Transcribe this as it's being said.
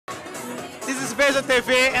Cerveja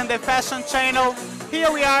TV and the Fashion Channel.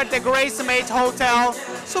 Here we are at the Grace Mate Hotel,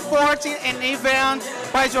 supporting an event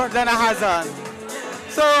by Jordana Hazan.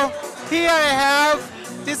 So here I have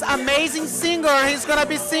this amazing singer. He's gonna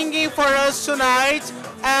be singing for us tonight,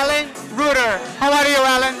 Ricter. How are you,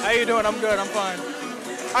 Alan? How you doing? I'm good. I'm fine.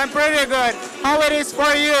 I'm pretty good. How it is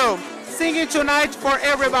for you, singing tonight for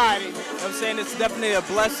everybody? I'm saying it's definitely a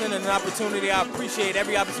blessing and an opportunity. I appreciate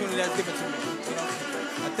every opportunity that's given to me. You know,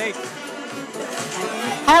 I thank you.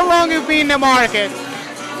 How long have you been in the market?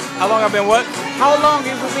 How long I've been what? How long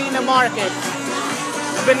have you been in the market?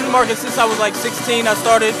 I've been in the market since I was like 16. I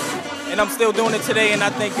started, and I'm still doing it today. And I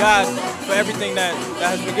thank God for everything that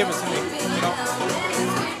has been given to me. You know.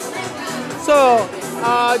 So,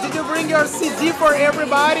 did you bring your CD for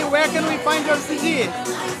everybody? Where can we find your CD?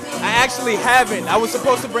 I actually haven't. I was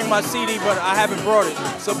supposed to bring my CD, but I haven't brought it.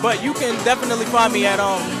 So, but you can definitely find me at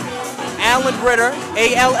Alan Ricter,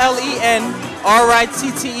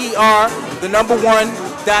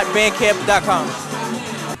 ALLENRITTER1.bandcamp.com.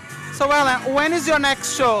 So, Alan, when is your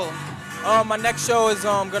next show? My next show is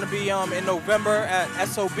going to be in November at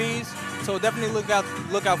SOBs. So definitely look out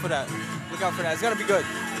for that. Look out for that. It's going to be good.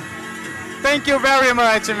 Thank you very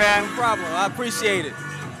much, man. No problem. I appreciate it.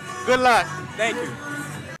 Good luck. Thank you.